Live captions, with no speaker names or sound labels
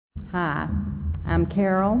Hi, I'm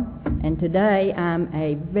Carol, and today I'm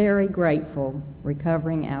a very grateful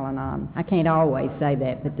recovering Al-Anon. I can't always say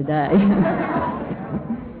that, but today.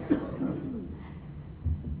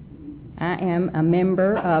 I am a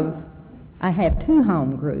member of, I have two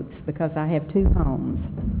home groups because I have two homes.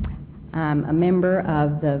 I'm a member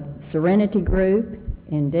of the Serenity Group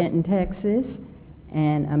in Denton, Texas,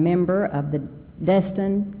 and a member of the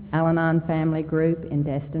Destin Al-Anon Family Group in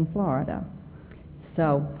Destin, Florida.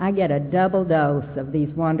 So I get a double dose of these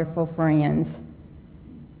wonderful friends.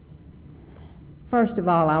 First of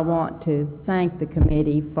all, I want to thank the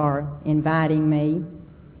committee for inviting me,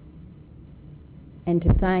 and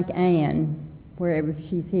to thank Ann, wherever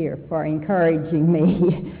she's here, for encouraging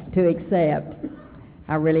me to accept.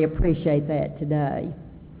 I really appreciate that today.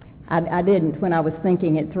 I didn't, when I was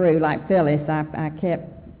thinking it through, like Phyllis, I kept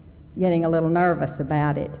getting a little nervous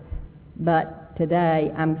about it. But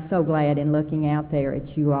today, I'm so glad in looking out there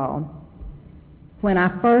at you all. When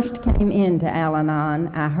I first came into Al-Anon,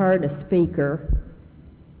 I heard a speaker,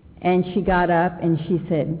 and she got up and she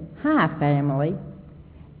said, "Hi, family."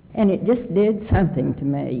 And it just did something to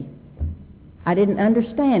me. I didn't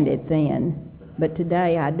understand it then, but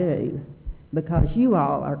today I do. Because you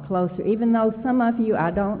all are closer, even though some of you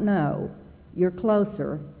I don't know, you're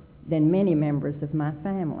closer than many members of my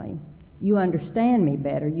family. You understand me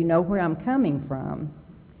better. You know where I'm coming from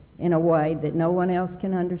in a way that no one else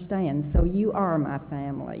can understand. So you are my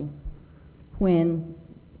family. When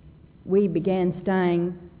we began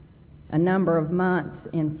staying a number of months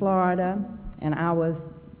in Florida and I was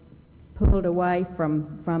pulled away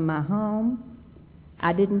from my home,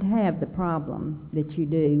 I didn't have the problem that you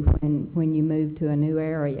do when you move to a new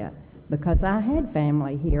area, because I had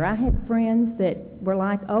family here. I had friends that were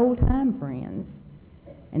like old-time friends,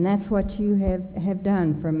 and that's what you have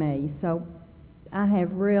done for me. So I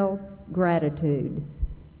have real gratitude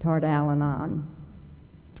toward Al-Anon.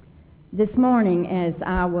 This morning, as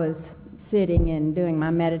I was sitting and doing my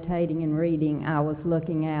meditating and reading, I was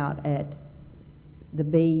looking out at the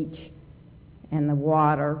beach and the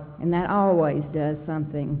water, and that always does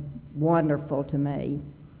something wonderful to me.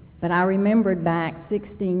 But I remembered back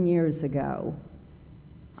 16 years ago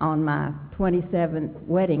on my 27th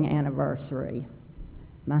wedding anniversary.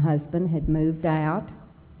 My husband had moved out.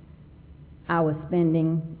 I was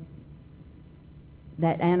spending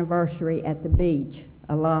that anniversary at the beach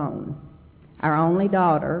alone. Our only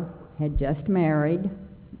daughter had just married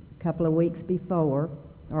a couple of weeks before,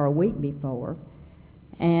 or a week before,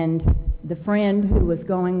 and the friend who was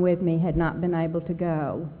going with me had not been able to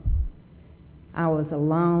go. I was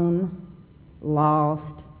alone,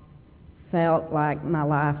 lost, felt like my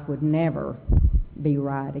life would never be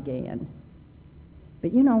right again.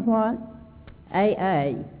 But you know what?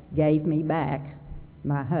 AA gave me back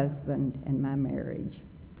my husband and my marriage.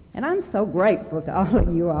 And I'm so grateful to all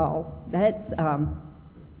of you all. That's,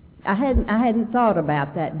 I hadn't thought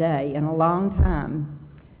about that day in a long time.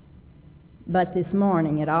 But this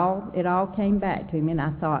morning, it all came back to me, and I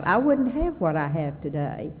thought I wouldn't have what I have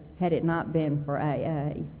today had it not been for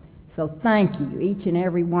AA. So thank you, each and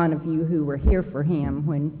every one of you who were here for him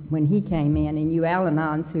when he came in, and you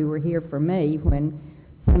Al-Anons who were here for me when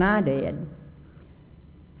I did.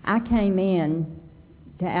 I came in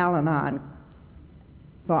to Al-Anon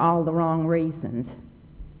for all the wrong reasons.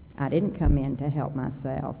 I didn't come in to help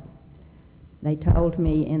myself. They told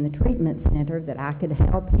me in the treatment center that I could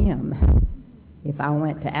help him if I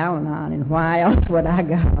went to Al-Anon, and why else would I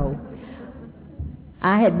go?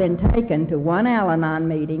 I had been taken to one Al-Anon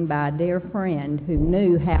meeting by a dear friend who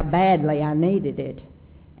knew how badly I needed it,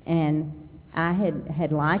 and I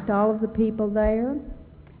had liked all of the people there,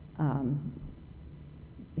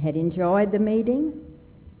 had enjoyed the meeting,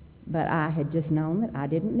 but I had just known that I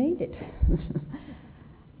didn't need it.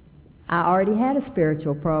 I already had a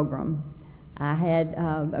spiritual program. I had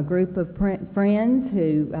a group of friends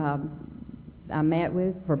who I met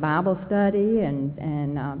with for Bible study and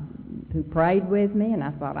who prayed with me, and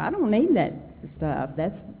I thought, I don't need that stuff.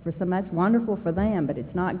 That's wonderful for them, but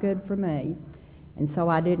it's not good for me. And so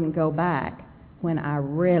I didn't go back when I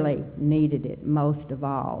really needed it most of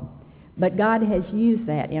all. But God has used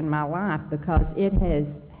that in my life because it has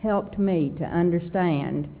helped me to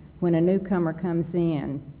understand when a newcomer comes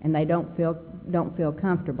in and they don't feel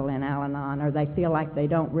comfortable in Al-Anon, or they feel like they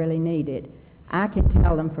don't really need it. I can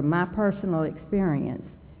tell them from my personal experience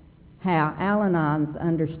how Al-Anons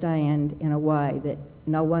understand in a way that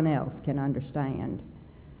no one else can understand.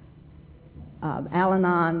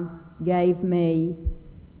 Al-Anon gave me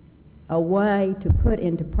a way to put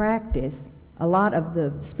into practice a lot of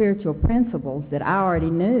the spiritual principles that I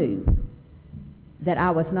already knew that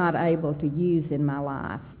I was not able to use in my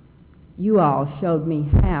life. you all showed me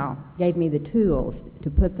how, gave me the tools to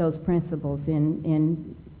put those principles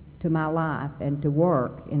into my life and to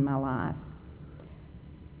work in my life.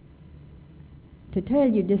 To tell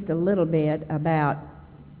you just a little bit about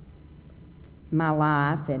my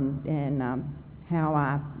life and how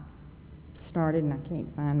I started, and I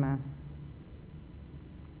can't find my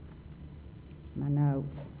notes.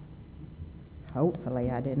 Hopefully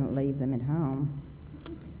I didn't leave them at home.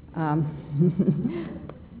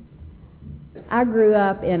 I grew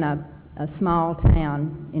up in a small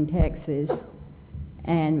town in Texas,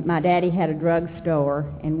 and my daddy had a drugstore,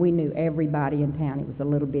 and we knew everybody in town. It was a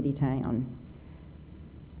little bitty town.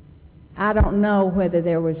 I don't know whether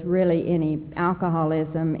there was really any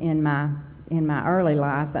alcoholism in my early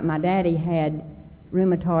life, but my daddy had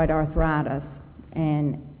rheumatoid arthritis,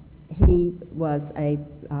 and he was a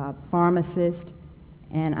pharmacist,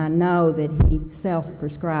 and I know that he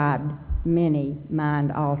self-prescribed many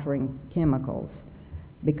mind-altering chemicals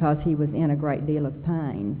because he was in a great deal of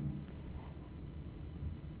pain.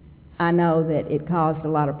 I know that it caused a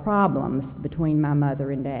lot of problems between my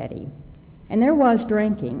mother and daddy. And there was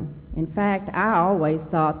drinking. In fact, I always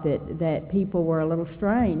thought that people were a little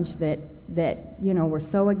strange that were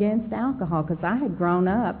so against alcohol, because I had grown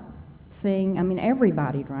up seeing,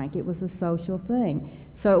 everybody drank. It was a social thing.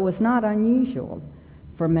 So it was not unusual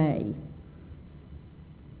for me.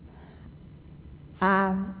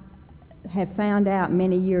 I have found out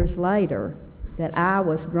many years later that I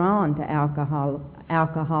was drawn to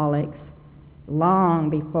alcoholics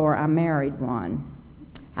long before I married one.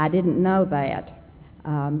 I didn't know that.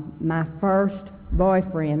 My first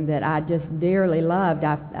boyfriend that I just dearly loved,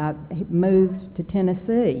 I moved to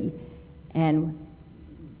Tennessee, and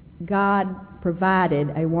God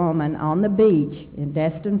provided a woman on the beach in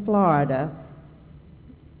Destin, Florida,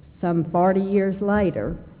 some 40 years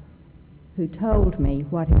later, who told me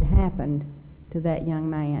what had happened to that young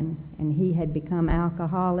man, and he had become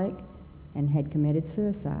alcoholic and had committed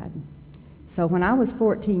suicide. So when I was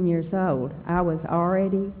 14 years old, I was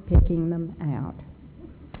already picking them out.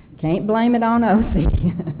 Can't blame it on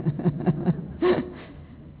Ossie.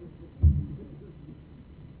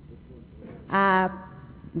 I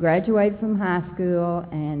graduated from high school,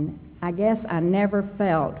 and I guess I never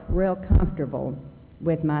felt real comfortable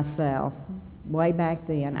with myself way back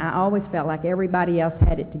then. I always felt like everybody else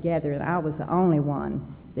had it together, and I was the only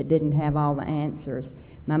one that didn't have all the answers.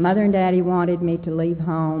 My mother and daddy wanted me to leave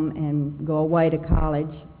home and go away to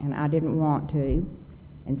college, and I didn't want to.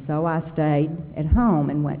 And so I stayed at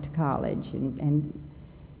home and went to college and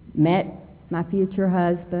met my future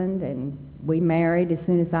husband, and we married as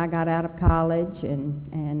soon as I got out of college,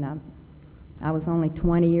 and I was only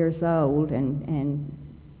 20 years old, and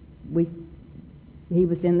he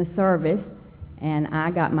was in the service, and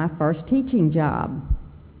I got my first teaching job.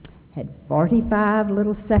 Had 45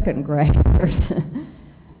 little second graders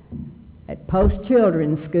at Post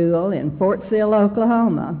Children's School in Fort Sill,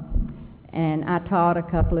 Oklahoma. And I taught a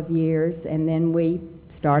couple of years, and then we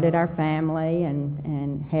started our family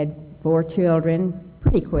and had 4 children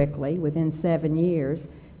pretty quickly, within 7 years.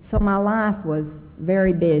 So my life was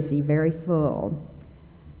very busy, very full.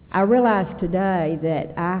 I realize today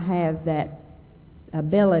that I have that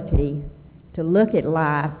ability to look at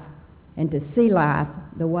life and to see life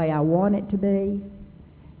the way I want it to be,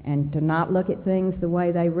 and to not look at things the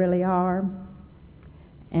way they really are.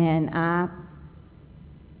 And I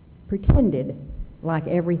pretended like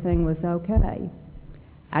everything was okay.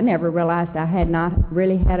 I never realized I had not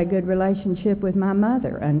really had a good relationship with my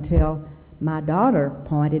mother until my daughter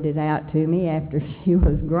pointed it out to me after she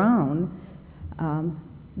was grown,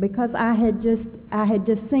 because I had just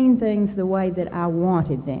seen things the way that I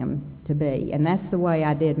wanted them to be, and that's the way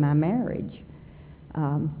I did my marriage.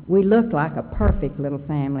 We looked like a perfect little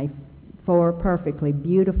family, 4 perfectly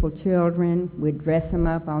beautiful children. We'd dress them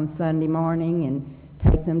up on Sunday morning and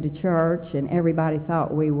take them to church, and everybody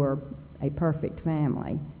thought we were a perfect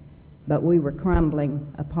family. But we were crumbling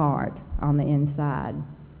apart on the inside.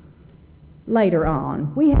 Later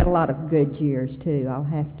on, we had a lot of good years too. I'll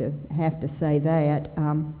have to say that.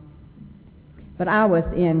 But I was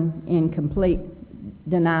in complete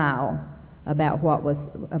denial about what was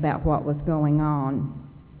going on.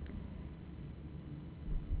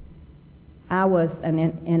 I was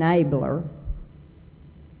an enabler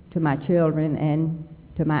to my children and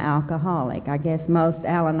to my alcoholic. I guess most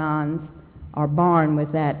Al-Anons are born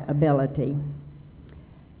with that ability.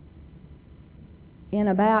 In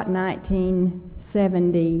about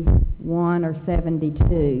 1971 or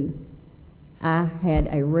 72, I had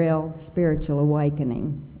a real spiritual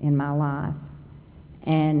awakening in my life,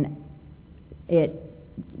 and it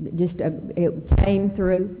came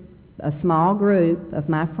through a small group of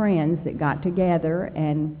my friends that got together,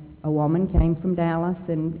 and a woman came from Dallas,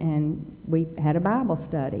 and we had a Bible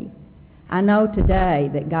study. I know today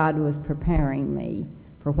that God was preparing me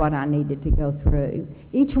for what I needed to go through.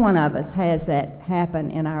 Each one of us has that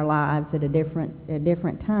happen in our lives at a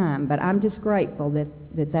different time, but I'm just grateful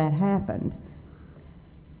that happened.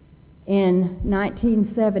 In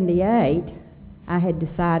 1978, I had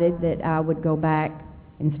decided that I would go back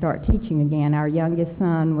and start teaching again. Our youngest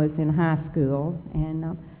son was in high school,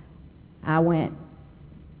 and I went,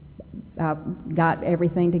 got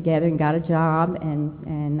everything together and got a job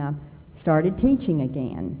and started teaching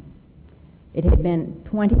again. It had been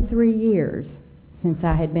 23 years since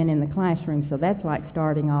I had been in the classroom, so that's like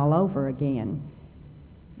starting all over again.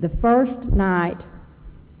 The first night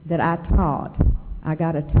that I taught, I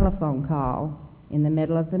got a telephone call in the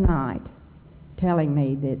middle of the night telling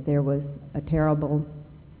me that there was a terrible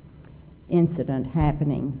incident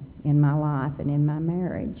happening in my life and in my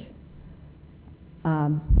marriage.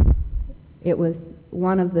 It was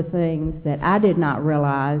one of the things that I did not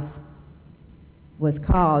realize was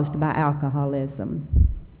caused by alcoholism,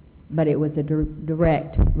 but it was a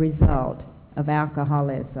direct result of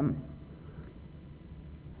alcoholism.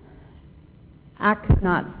 I could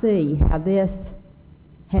not see how this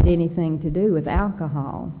had anything to do with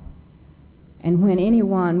alcohol. And when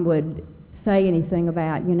anyone would say anything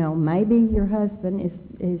about, maybe your husband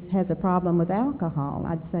has a problem with alcohol,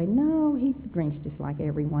 I'd say, no, he drinks just like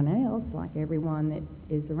everyone else, like everyone that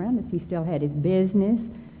is around us. He still had his business.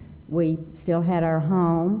 We still had our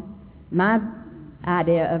home. My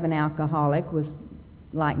idea of an alcoholic was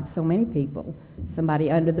like so many people, somebody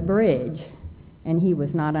under the bridge, and he was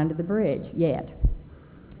not under the bridge yet.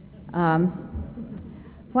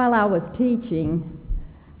 While I was teaching,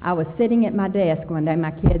 I was sitting at my desk one day.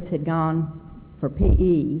 My kids had gone for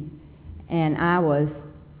PE, and I was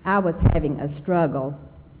having a struggle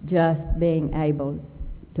just being able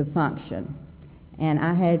to function. And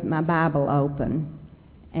I had my Bible open,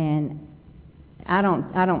 and I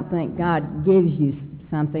don't think God gives you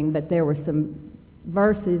something, but there were some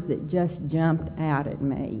verses that just jumped out at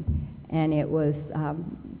me, and it was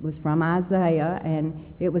from Isaiah, and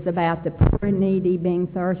it was about the poor and needy being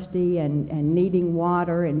thirsty and needing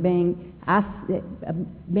water and being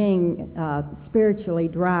spiritually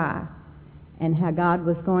dry, and how God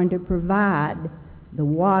was going to provide the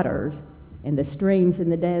waters and the streams in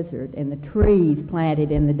the desert and the trees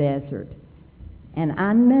planted in the desert. And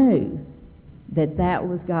I knew that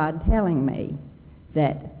was God telling me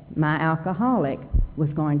that my alcoholic was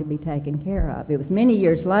going to be taken care of. It was many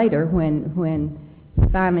years later when he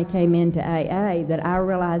finally came into AA that I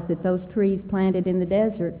realized that those trees planted in the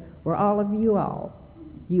desert were all of you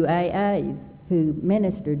AAs, who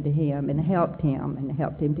ministered to him and helped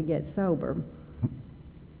him to get sober.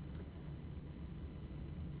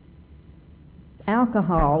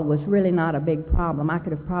 Alcohol was really not a big problem. I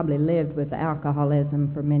could have probably lived with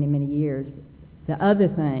alcoholism for many, many years. The other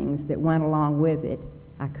things that went along with it,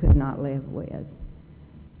 I could not live with.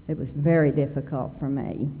 It was very difficult for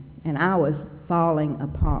me, and I was falling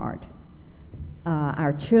apart.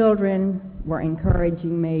 Our children were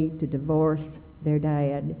encouraging me to divorce their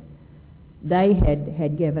dad. They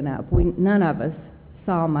had given up. None of us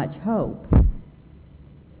saw much hope.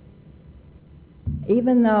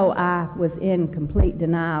 Even though I was in complete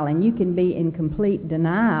denial, and you can be in complete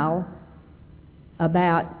denial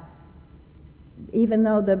about, even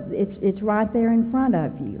though it's right there in front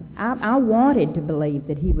of you. I wanted to believe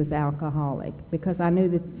that he was alcoholic because I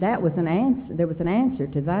knew that was an answer. There was an answer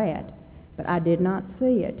to that, but I did not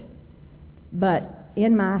see it. But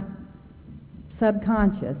in my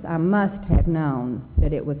subconscious, I must have known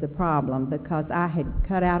that it was a problem because I had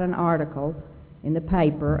cut out an article in the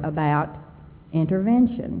paper about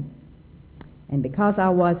intervention. And because I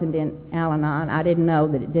wasn't in Al-Anon, I didn't know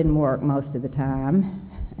that it didn't work most of the time.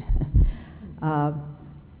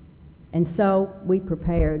 And so we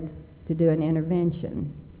prepared to do an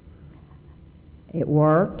intervention. It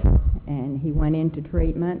worked, and he went into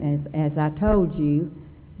treatment, and as I told you,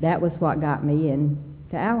 that was what got me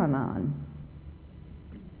into Al-Anon.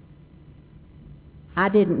 I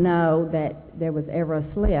didn't know that there was ever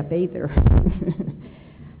a slip either.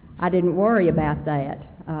 I didn't worry about that.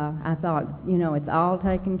 I thought, it's all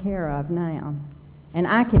taken care of now. And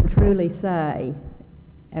I can truly say,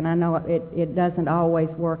 and I know it doesn't always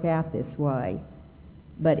work out this way,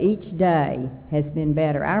 but each day has been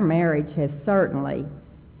better. Our marriage has certainly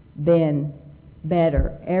been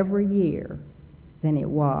better every year than it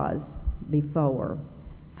was before.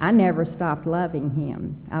 I never stopped loving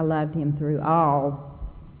him. I loved him through all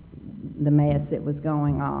the mess that was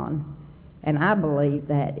going on. And I believe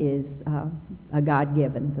that is a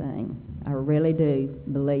God-given thing. I really do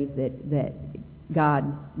believe that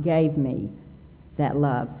God gave me that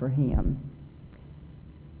love for him.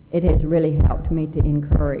 It has really helped me to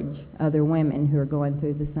encourage other women who are going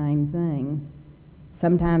through the same thing.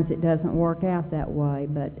 Sometimes it doesn't work out that way,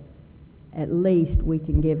 but at least we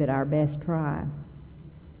can give it our best try.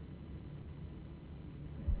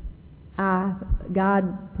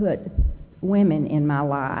 God put women in my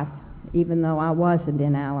life, even though I wasn't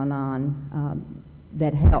in Al-Anon,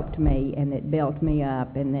 that helped me and that built me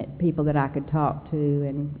up, and that people that I could talk to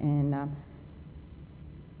and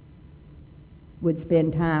would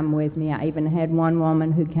spend time with me. I even had one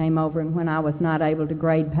woman who came over, and when I was not able to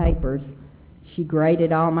grade papers, she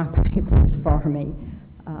graded all my papers for me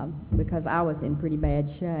because I was in pretty bad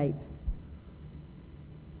shape.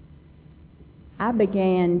 I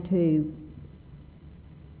began to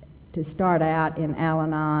start out in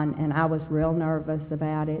Al-Anon, and I was real nervous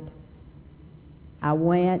about it. I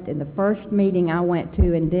went, and the first meeting I went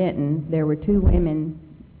to in Denton, there were two women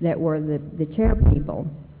that were the chair people.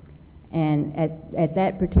 And at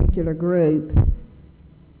that particular group,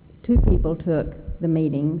 two people took the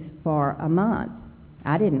meetings for a month.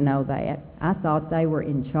 I didn't know that. I thought they were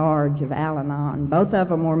in charge of Al-Anon. Both of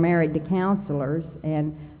them were married to counselors,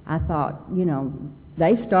 and I thought, you know,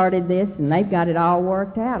 they started this and they've got it all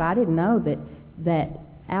worked out. I didn't know that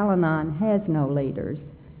Al-Anon has no leaders,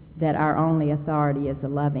 that our only authority is a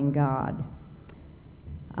loving God.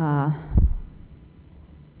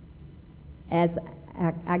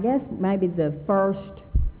 I guess maybe the first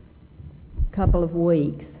couple of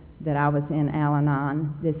weeks that I was in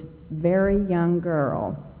Al-Anon, this very young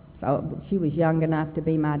girl, so she was young enough to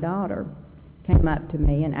be my daughter, came up to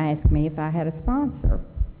me and asked me if I had a sponsor.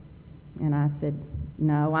 And I said,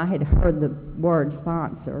 no. I had heard the word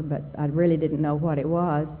sponsor, but I really didn't know what it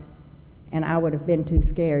was. And I would have been too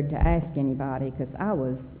scared to ask anybody because I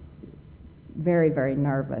was very, very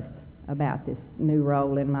nervous about this new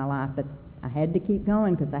role in my life. But I had to keep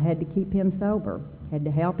going because I had to keep him sober, had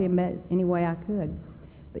to help him any way I could.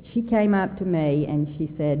 But she came up to me and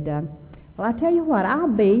she said, well, I tell you what, I'll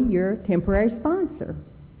be your temporary sponsor.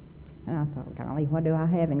 And I thought, golly, what do I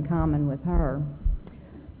have in common with her?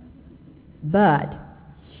 But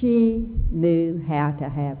she knew how to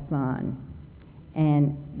have fun.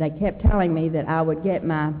 And they kept telling me that I would get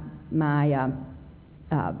my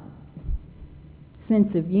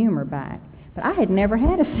sense of humor back. But I had never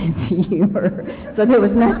had a sense of humor, so there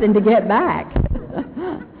was nothing to get back.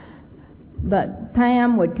 But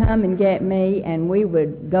Pam would come and get me, and we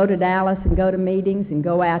would go to Dallas and go to meetings and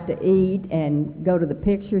go out to eat and go to the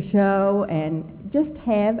picture show and just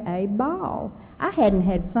have a ball. I hadn't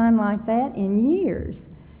had fun like that in years.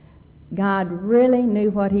 God really knew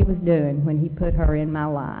what he was doing when he put her in my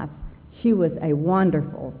life. She was a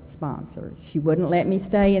wonderful sponsor. She wouldn't let me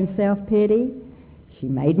stay in self-pity. She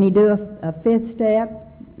made me do a fifth step,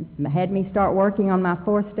 had me start working on my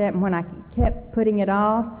fourth step, and when I kept putting it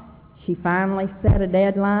off, she finally set a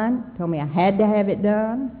deadline, told me I had to have it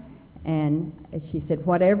done, and she said,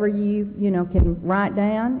 whatever you can write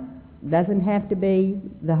down, doesn't have to be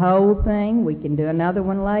the whole thing. We can do another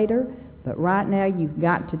one later, but right now you've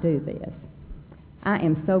got to do this. I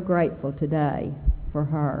am so grateful today for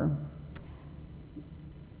her.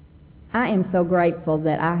 I am so grateful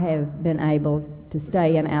that I have been able to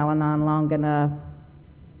stay in Al-Anon long enough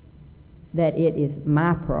that it is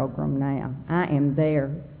my program now. I am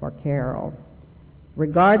there for Carol.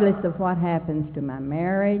 Regardless of what happens to my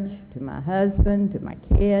marriage, to my husband, to my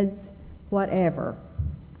kids, whatever,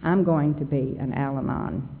 I'm going to be an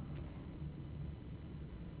Al-Anon.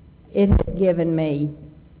 It has given me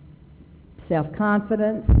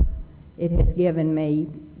self-confidence. It has given me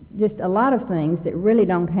just a lot of things that really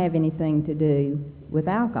don't have anything to do with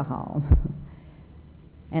alcohol.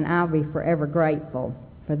 And I'll be forever grateful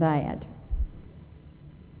for that.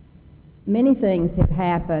 Many things have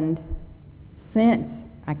happened since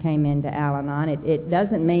I came into Al-Anon. It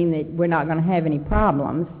doesn't mean that we're not going to have any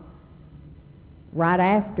problems. Right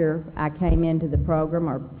after I came into the program,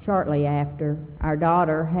 or shortly after, our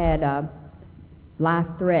daughter had a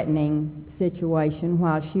life-threatening situation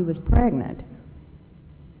while she was pregnant.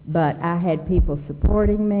 But I had people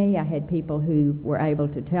supporting me. I had people who were able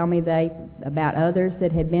to tell me about others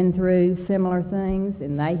that had been through similar things,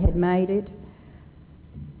 and they had made it.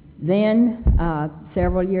 Then,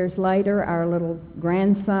 several years later, our little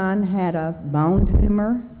grandson had a bone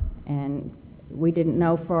tumor, and we didn't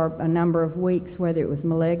know for a number of weeks whether it was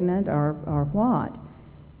malignant or what.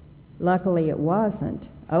 Luckily, it wasn't.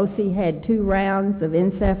 O.C. had 2 rounds of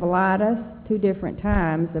encephalitis, 2 different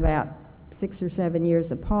times, about 6 or 7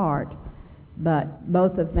 years apart. but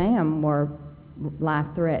both of them were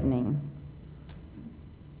life-threatening.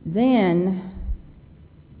 Then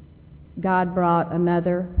God brought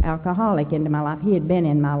another alcoholic into my life. He had been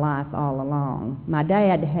in my life all along. My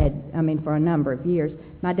dad for a number of years,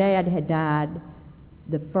 my dad had died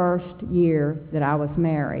the first year that I was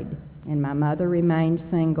married, and my mother remained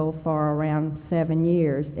single for around 7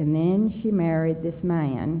 years, and then she married this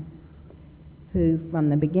man who, from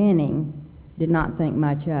the beginning, did not think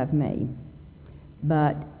much of me.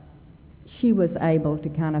 But she was able to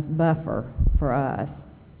kind of buffer for us.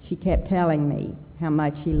 She kept telling me how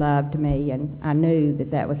much he loved me, and I knew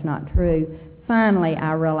that that was not true. Finally,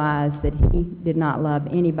 I realized that he did not love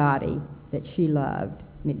anybody that she loved.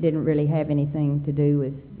 It didn't really have anything to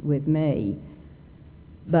do with me.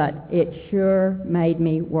 But it sure made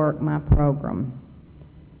me work my program.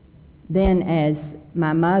 Then as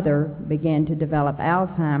my mother began to develop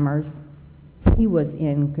Alzheimer's, he was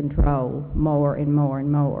in control more and more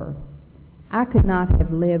and more. I could not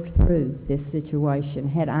have lived through this situation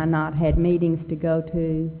had I not had meetings to go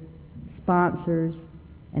to, sponsors,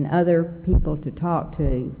 and other people to talk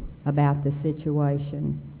to about the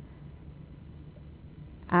situation.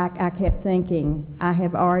 I kept thinking, I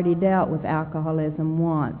have already dealt with alcoholism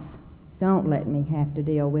once. Don't let me have to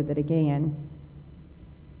deal with it again.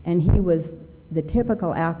 And he was the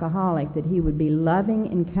typical alcoholic, that he would be loving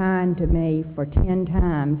and kind to me for 10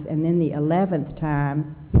 times, and then the 11th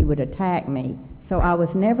time he would attack me. So I was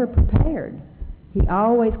never prepared. He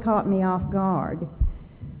always caught me off guard.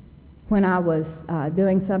 When I was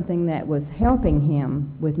doing something that was helping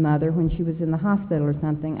him with Mother when she was in the hospital or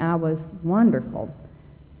something, I was wonderful.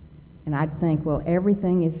 And I'd think, well,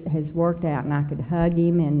 everything has worked out, and I could hug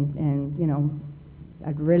him and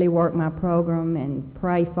I'd really work my program and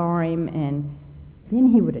pray for him, and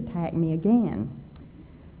then he would attack me again.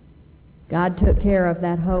 God took care of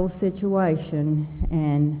that whole situation,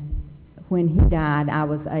 and when he died, I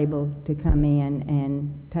was able to come in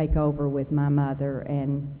and take over with my mother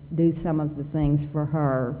and do some of the things for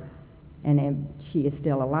her. And she is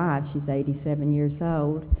still alive. She's 87 years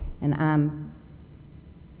old, and I'm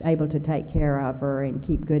able to take care of her and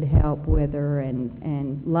keep good help with her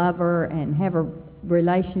and love her and have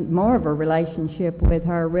more of a relationship with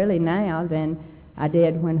her really now than I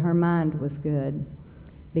did when her mind was good,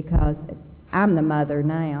 because I'm the mother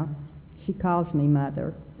now. She calls me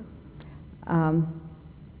mother.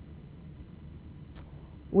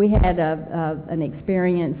 We had an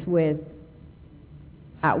experience with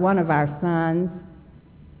one of our sons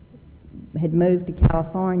had moved to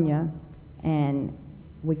California, and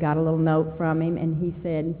we got a little note from him, and he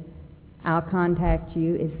said, I'll contact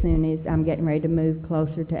you as soon as I'm getting ready to move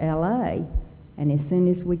closer to L.A. And as soon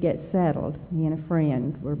as we get settled, he and a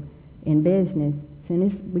friend were in business, as soon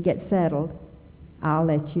as we get settled, I'll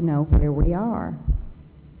let you know where we are.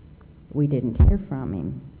 We didn't hear from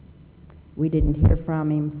him. We didn't hear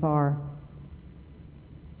from him for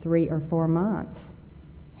 3 or 4 months.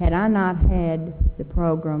 Had I not had the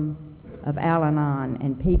program of Al-Anon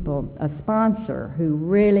and people, a sponsor who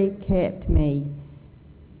really kept me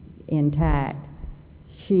intact.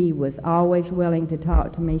 She was always willing to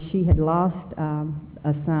talk to me. She had lost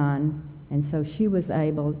a son, and so she was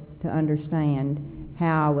able to understand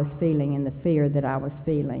how I was feeling and the fear that I was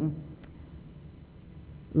feeling.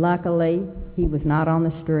 Luckily, he was not on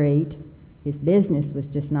the street. His business was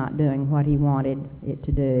just not doing what he wanted it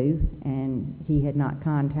to do, and he had not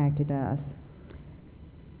contacted us.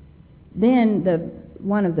 Then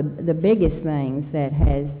one of the biggest things that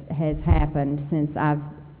has happened since I've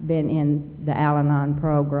been in the Al-Anon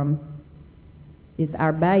program is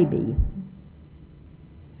our baby,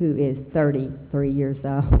 who is 33 years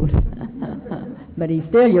old, but he's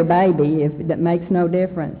still your baby, if that makes no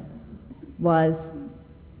difference, was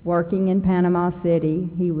working in Panama City.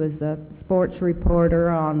 He was a sports reporter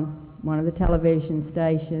on one of the television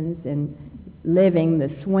stations and living the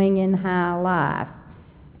swinging high life.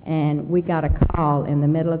 And we got a call in the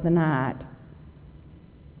middle of the night.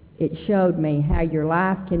 It showed me how your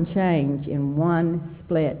life can change in one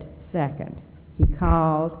split second. He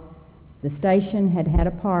called. The station had had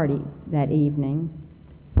a party that evening.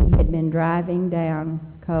 He had been driving down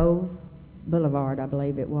Cove Boulevard, I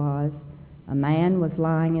believe it was. A man was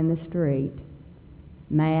lying in the street.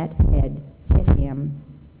 Matt had hit him.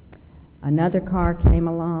 Another car came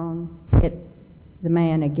along, hit the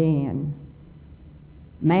man again.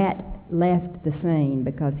 Matt left the scene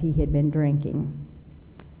because he had been drinking.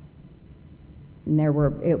 And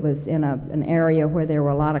it was in an area where there were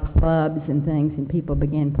a lot of clubs and things, and people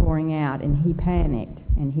began pouring out, and he panicked,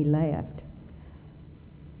 and he left.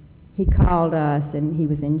 He called us, and he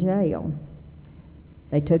was in jail.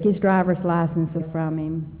 They took his driver's license from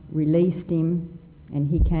him, released him, and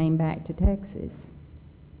he came back to Texas.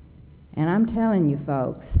 And I'm telling you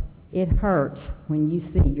folks, it hurts when you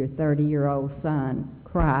see your 30-year-old son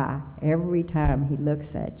cry every time he looks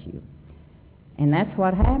at you. And that's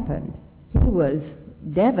what happened. He was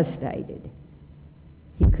devastated.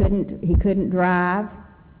 He couldn't drive.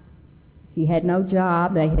 He had no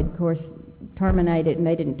job. They had, of course, terminated, and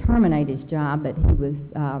they didn't terminate his job, but he was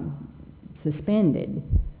suspended,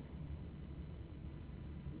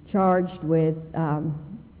 charged with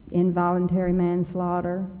involuntary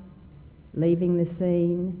manslaughter, leaving the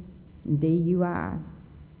scene, DUI.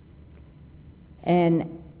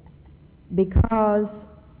 And because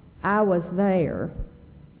I was there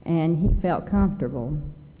and he felt comfortable,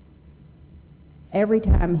 every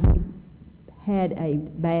time he had a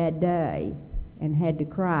bad day and had to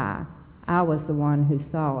cry, I was the one who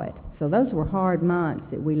saw it. So those were hard months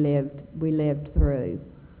that we lived through.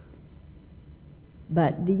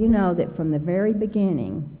 But do you know that from the very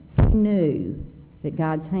beginning, he knew that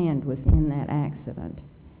God's hand was in that accident.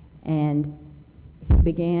 And he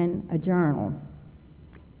began a journal.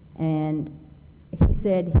 And he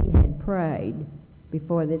said he had prayed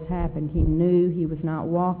before this happened. He knew he was not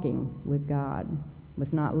walking with God, was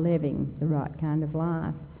not living the right kind of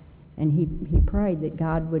life. And he prayed that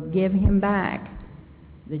God would give him back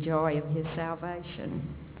the joy of his salvation.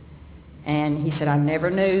 And he said, I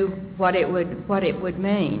never knew what it would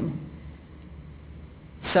mean.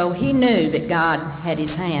 So he knew that God had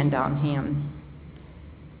his hand on him.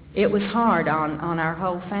 It was hard on our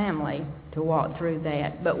whole family to walk through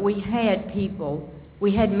that, but we had people,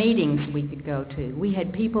 we had meetings we could go to. We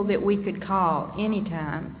had people that we could call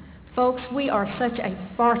anytime. Folks, we are such a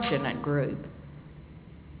fortunate group.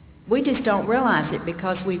 We just don't realize it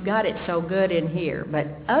because we've got it so good in here, but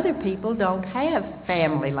other people don't have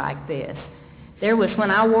family like this. There was,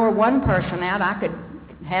 when I wore one person out, I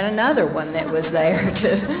had another one that was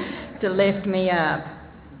there to lift me up.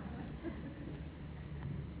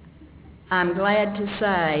 I'm glad to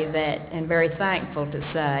say that, and very thankful to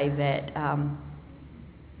say that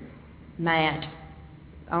Matt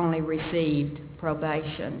only received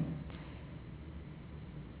probation.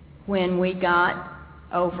 When we got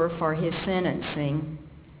over for his sentencing,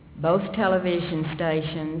 both television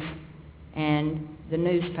stations and the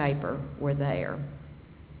newspaper were there.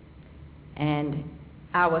 And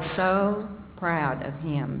I was so proud of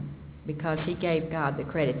him because he gave God the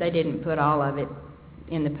credit. They didn't put all of it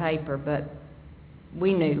in the paper, but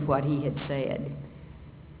we knew what he had said.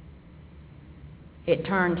 It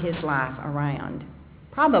turned his life around.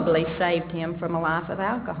 Probably saved him from a life of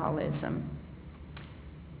alcoholism.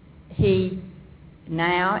 He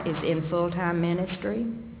now is in full-time ministry.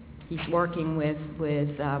 He's working with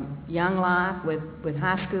Young Life, with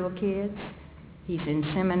high school kids. He's in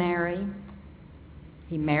seminary.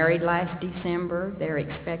 He married last December. They're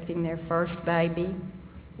expecting their first baby.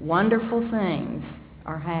 Wonderful things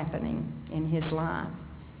are happening in his life.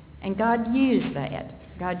 And God used that.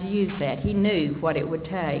 God used that. He knew what it would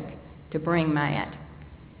take to bring Matt.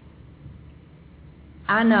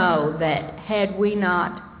 I know that had we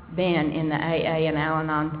not been in the AA and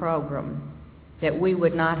Al-Anon program, that we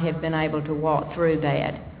would not have been able to walk through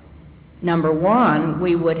that. Number one,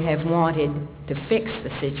 we would have wanted to fix the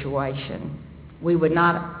situation. We would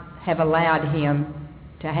not have allowed him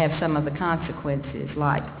to have some of the consequences,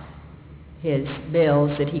 like his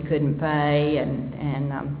bills that he couldn't pay and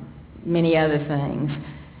many other things,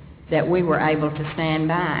 that we were able to stand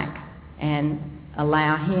back and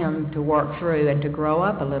allow him to work through and to grow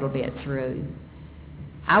up a little bit through.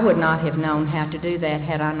 I would not have known how to do that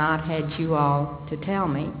had I not had you all to tell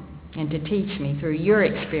me and to teach me through your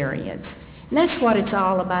experience. And that's what it's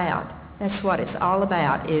all about. That's what it's all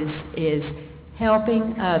about, is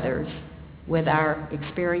helping others with our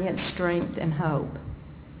experience, strength, and hope.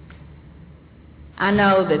 I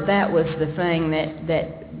know that was the thing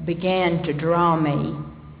that began to draw me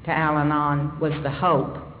to Al-Anon, was the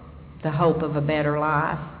hope of a better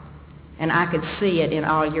life. And I could see it in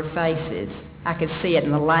all your faces. I could see it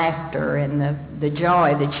in the laughter and the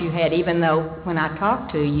joy that you had, even though when I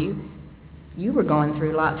talked to you, you were going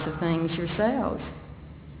through lots of things yourselves.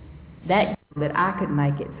 That I could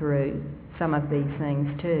make it through some of these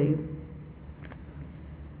things too.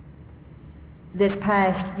 This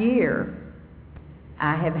past year,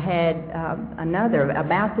 I have had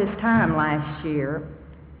about this time last year,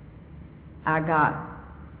 I got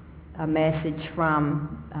a message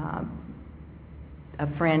from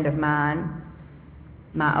a friend of mine,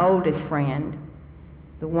 my oldest friend,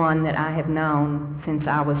 the one that I have known since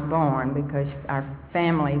I was born, because our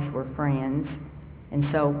families were friends. And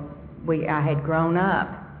so I had grown up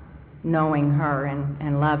knowing her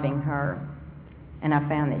and loving her. And I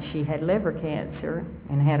found that she had liver cancer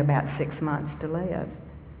and had about 6 months to live.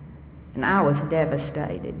 And I was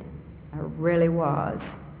devastated. I really was.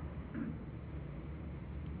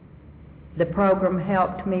 The program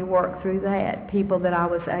helped me work through that. People that I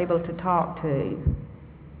was able to talk to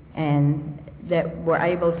and that were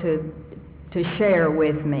able to share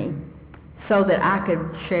with me so that I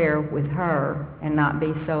could share with her and not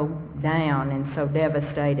be so down and so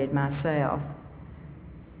devastated myself.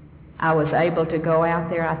 I was able to go out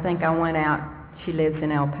there. I think I went out, she lives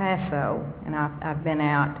in El Paso, and I've been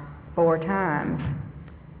out 4 times.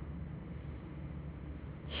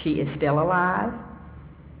 She is still alive.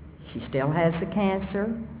 She still has the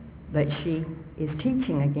cancer, but she is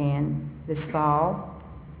teaching again this fall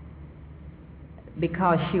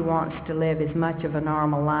because she wants to live as much of a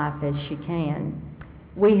normal life as she can.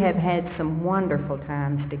 We have had some wonderful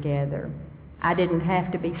times together. I didn't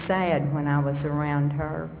have to be sad when I was around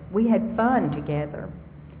her. We had fun together.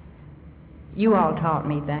 You all taught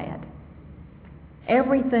me that.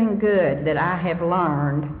 Everything good that I have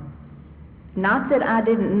learned, not that I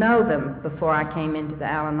didn't know them before I came into the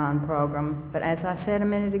Al-Anon program, but as I said a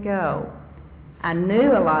minute ago, I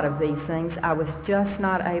knew a lot of these things. I was just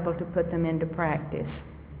not able to put them into practice.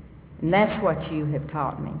 And that's what you have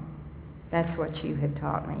taught me. That's what you have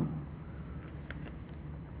taught me.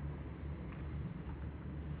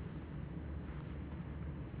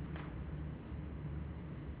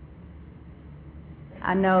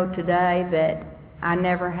 I know today that I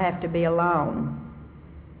never have to be alone.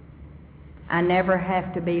 I never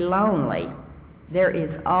have to be lonely. There is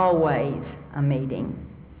always a meeting.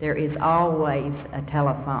 There is always a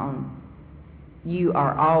telephone. You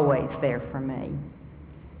are always there for me.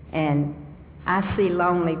 And I see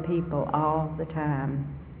lonely people all the time.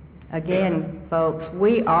 Again, folks,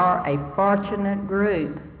 we are a fortunate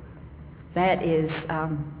group. That is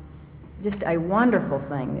just a wonderful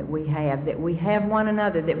thing that we have one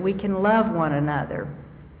another, that we can love one another.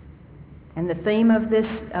 And the theme of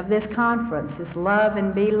this conference is love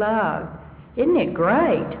and be loved. Isn't it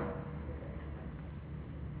great?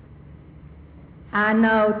 I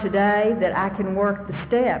know today that I can work the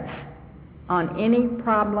steps on any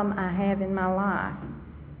problem I have in my life.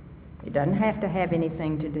 It doesn't have to have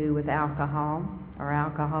anything to do with alcohol or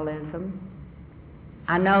alcoholism.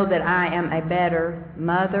 I know that I am a better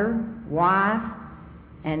mother, wife,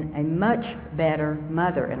 and a much better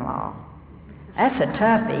mother-in-law. That's a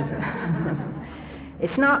toughie.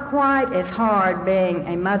 It's not quite as hard being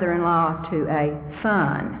a mother-in-law to a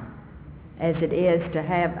son as it is to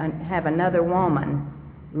have another woman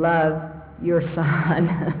love your son.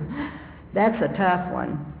 That's a tough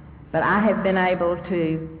one. But I have been able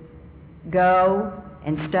to go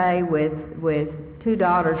and stay with 2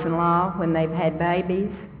 daughters-in-law when they've had babies,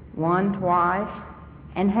 1 twice,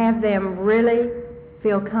 and have them really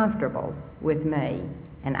feel comfortable with me.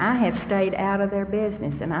 And I have stayed out of their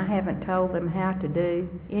business, and I haven't told them how to do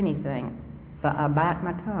anything, but I bite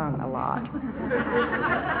my tongue a lot.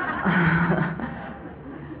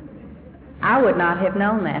 I would not have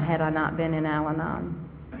known that had I not been in Al-Anon.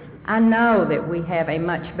 I know that we have a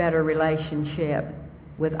much better relationship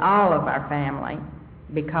with all of our family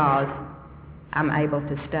because I'm able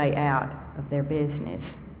to stay out of their business.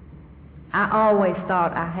 I always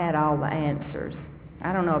thought I had all the answers.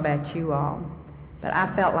 I don't know about you all, but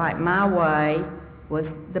I felt like my way was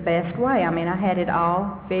the best way. I mean, I had it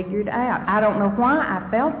all figured out. I don't know why I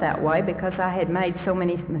felt that way because I had made so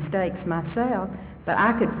many mistakes myself, but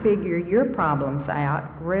I could figure your problems out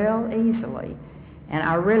real easily, and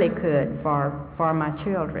I really could for my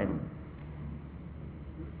children.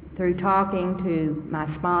 Through talking to my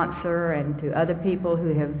sponsor and to other people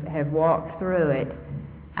who have walked through it,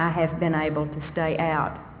 I have been able to stay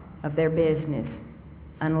out of their business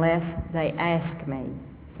unless they ask me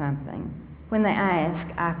something. When they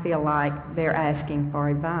ask, I feel like they're asking for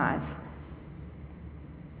advice.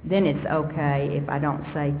 Then it's okay if I don't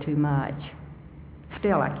say too much.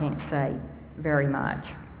 Still, I can't say very much.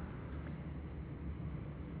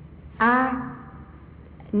 I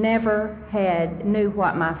never knew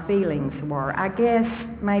what my feelings were. I guess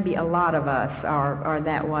maybe a lot of us are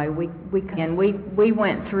that way. We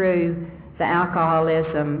went through the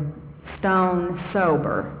alcoholism stone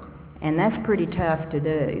sober, and that's pretty tough to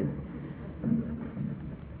do.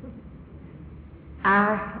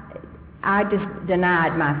 I just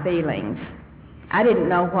denied my feelings. I didn't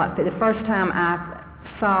know what. The first time I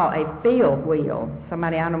saw a feel wheel,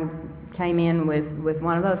 somebody came in with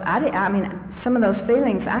one of those. I mean, some of those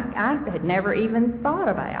feelings I had never even thought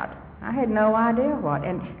about. I had no idea what.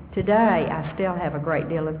 And today I still have a great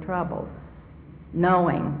deal of trouble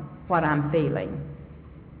knowing what I'm feeling.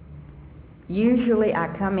 Usually I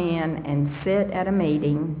come in and sit at a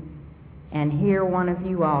meeting and hear one of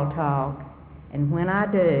you all talk, and when I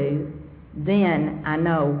do, then I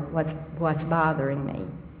know what's bothering me.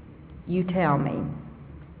 You tell me.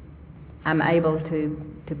 I'm able to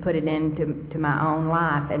put it into my own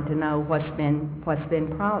life and to know what has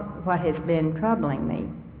been troubling me.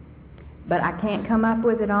 But I can't come up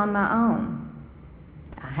with it on my own.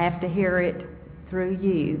 I have to hear it through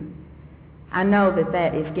you. I know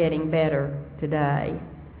that is getting better today.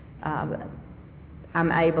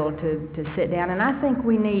 I'm able to sit down, and I think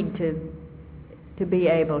we need to be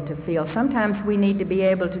able to feel. Sometimes we need to be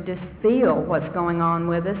able to just feel what's going on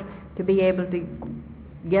with us, to be able to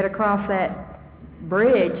get across that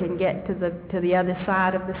bridge and get to the other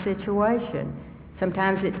side of the situation.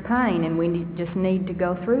 Sometimes it's pain, and we just need to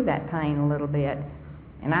go through that pain a little bit.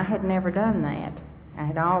 And I had never done that. I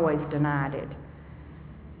had always denied it.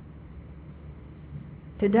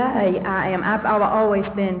 Today, I've always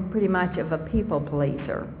been pretty much of a people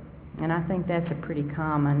pleaser, and I think that's a pretty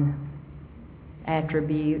common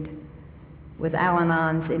attribute. With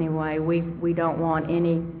Al-Anons anyway, we don't want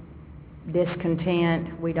any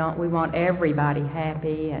discontent. We want everybody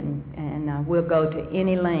happy, and we'll go to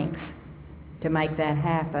any lengths to make that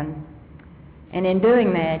happen. And in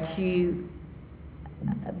doing that, you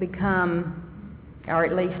become, or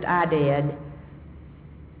at least I did,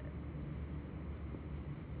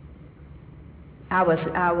 I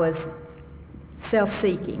was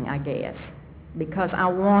self-seeking, I guess, because I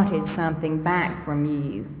wanted something back from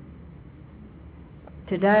you.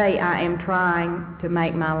 Today, I am trying to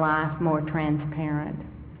make my life more transparent.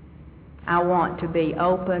 I want to be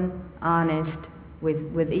open, honest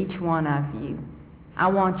with each one of you. I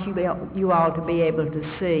want you all to be able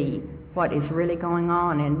to see what is really going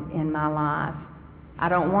on in my life. I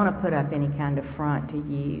don't want to put up any kind of front to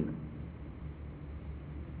you.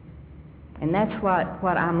 And that's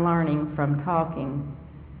what I'm learning from talking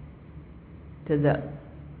to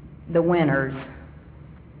the winners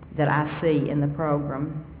that I see in the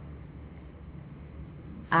program.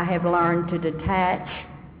 I have learned to detach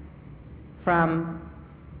from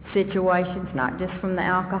situations, not just from the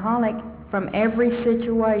alcoholic, from every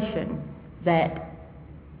situation that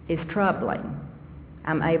is troubling.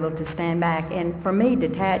 I'm able to stand back, and for me,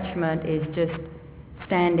 detachment is just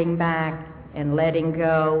standing back and letting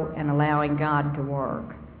go and allowing God to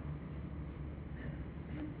work.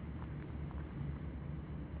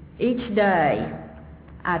 Each day,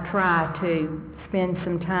 I try to spend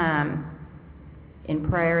some time in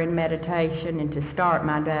prayer and meditation and to start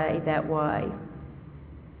my day that way.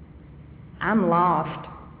 I'm lost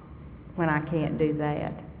when I can't do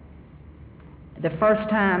that. The first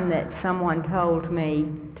time that someone told me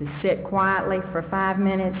to sit quietly for 5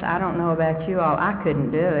 minutes, I don't know about you all, I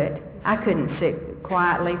couldn't do it. I couldn't sit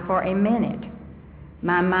quietly for a minute.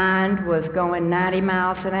 My mind was going 90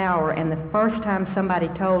 miles an hour, and the first time somebody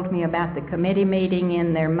told me about the committee meeting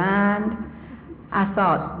in their mind, I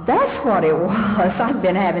thought, that's what it was. I've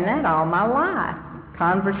been having that all my life.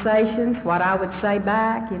 Conversations, what I would say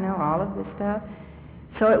back, all of this stuff.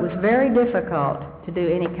 So it was very difficult to do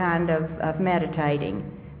any kind of meditating.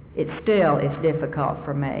 It still is difficult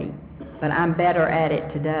for me, but I'm better at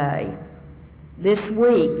it today. This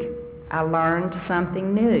week, I learned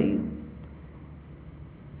something new.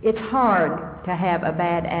 It's hard to have a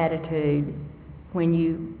bad attitude when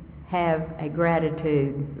you have a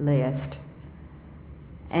gratitude list.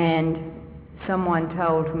 And someone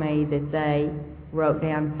told me that they wrote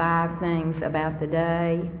down 5 things about the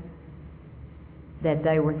day that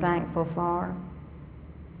they were thankful for.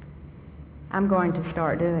 I'm going to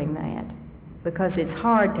start doing that, because it's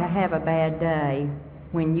hard to have a bad day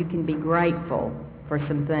when you can be grateful for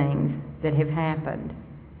some things that have happened.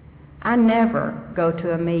 I never go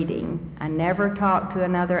to a meeting, I never talk to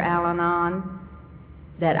another Al-Anon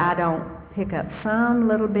that I don't pick up some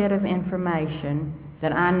little bit of information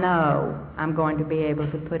that I know I'm going to be able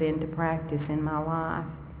to put into practice in my life.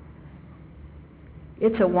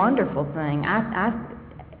 It's a wonderful thing.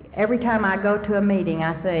 Every time I go to a meeting,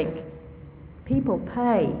 I think, people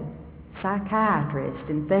pay psychiatrists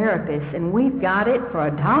and therapists, and we've got it for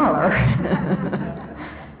 $1.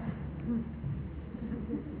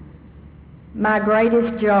 My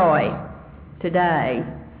greatest joy today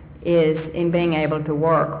is in being able to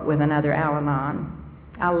work with another Al-Anon.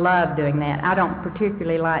 I love doing that. I don't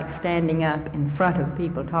particularly like standing up in front of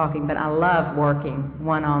people talking, but I love working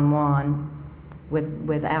one-on-one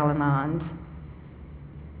with Al-Anons.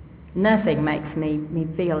 Nothing makes me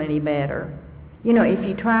feel any better You know, if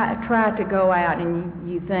you try to go out and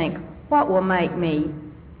you think, what will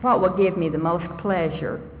give me the most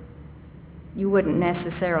pleasure, you wouldn't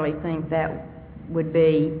necessarily think that would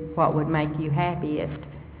be what would make you happiest.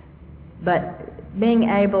 But being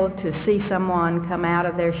able to see someone come out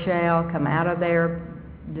of their shell, come out of their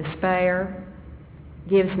despair,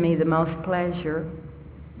 gives me the most pleasure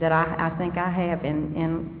that I think I have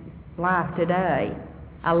in life today.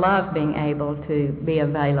 I love being able to be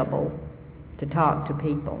available to talk to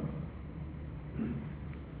people.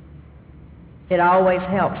 It always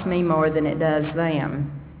helps me more than it does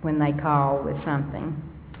them when they call with something.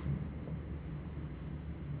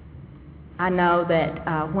 I know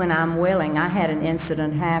that when I'm willing, I had an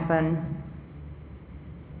incident happen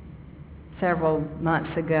several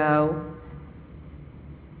months ago.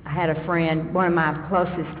 I had a friend, one of my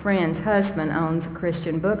closest friends' husband owns a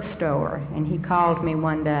Christian bookstore, and he called me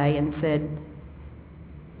one day and said,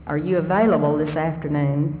 "Are you available this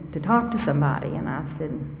afternoon to talk to somebody?" And I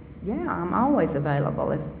said, "Yeah, I'm always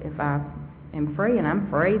available if I am free, and I'm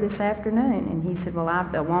free this afternoon." And he said, "Well,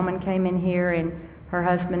 a woman came in here and her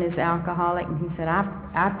husband is alcoholic," and he said,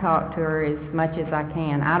 I've talked to her as much as I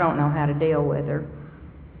can. I don't know how to deal with her.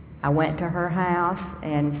 I went to her house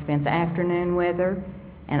and spent the afternoon with her,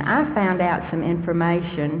 and I found out some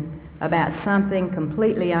information about something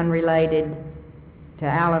completely unrelated to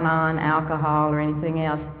Al-Anon, alcohol, or anything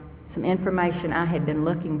else, some information I had been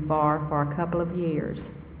looking for a couple of years.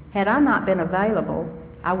 Had I not been available,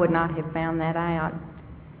 I would not have found that out.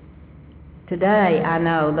 Today, I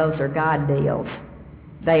know those are God deals.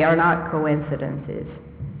 They are not coincidences.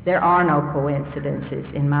 There are no coincidences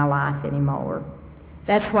in my life anymore.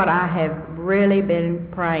 That's what I have really been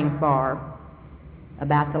praying for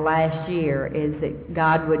about the last year, is that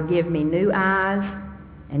God would give me new eyes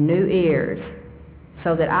and new ears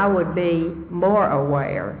so that I would be more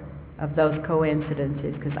aware of those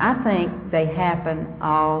coincidences, because I think they happen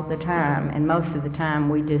all the time, and most of the time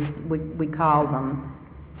we call them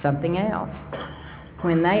something else,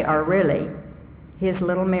 when they are really His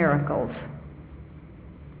little miracles.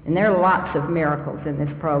 And there are lots of miracles in this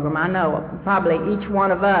program. I know probably each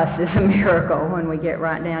one of us is a miracle when we get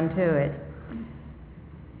right down to it.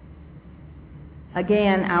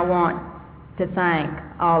 Again, I want to thank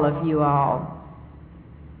all of you all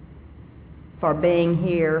for being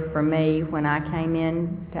here for me when I came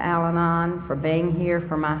in to Al-Anon, for being here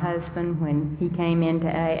for my husband when he came into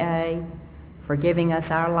AA, for giving us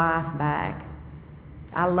our life back.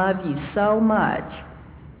 I love you so much,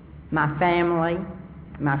 my family,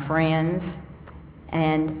 my friends,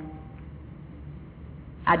 and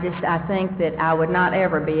I think that I would not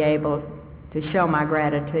ever be able to show my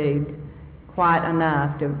gratitude quite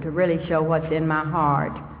enough to really show what's in my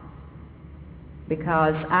heart,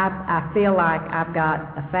 because I feel like I've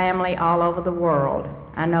got a family all over the world.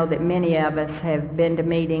 I know that many of us have been to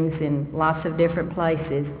meetings in lots of different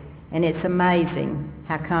places, and it's amazing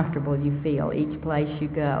how comfortable you feel each place you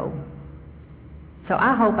go. So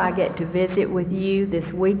I hope I get to visit with you this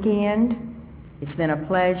weekend. It's been a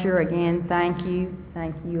pleasure. Again, thank you.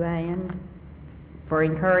 Thank you, Ann, for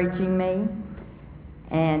encouraging me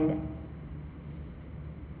and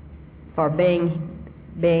for being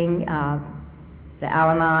the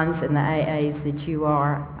Al-Anons and the AAs that you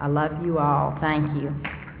are. I love you all. Thank you.